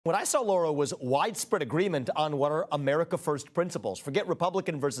What I saw, Laura, was widespread agreement on what are America First principles. Forget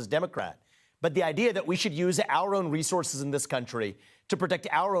Republican versus Democrat. But the idea that we should use our own resources in this country to protect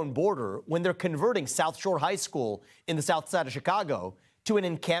our own border when they're converting South Shore High School in the south side of Chicago to an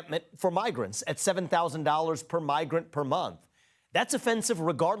encampment for migrants at $7,000 per migrant per month. That's offensive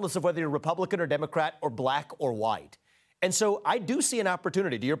regardless of whether you're Republican or Democrat or black or white. And so I do see an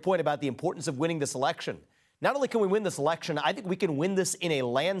opportunity, to your point about the importance of winning this election. Not only can we win this election, I think we can win this in a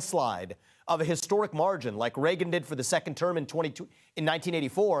landslide of a historic margin like Reagan did for the second term in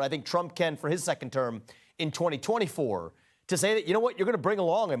 1984. I think Trump can for his second term in 2024. To say that, you know what, you're going to bring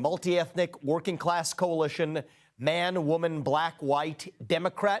along a multi-ethnic working class coalition, man, woman, black, white,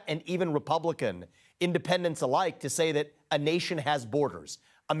 Democrat, and even Republican, independents alike, to say that a nation has borders.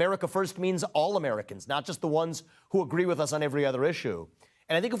 America First means all Americans, not just the ones who agree with us on every other issue.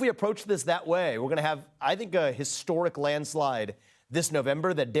 And I think if we approach this that way, we're going to have, I think, a historic landslide this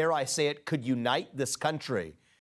November that, dare I say it, could unite this country.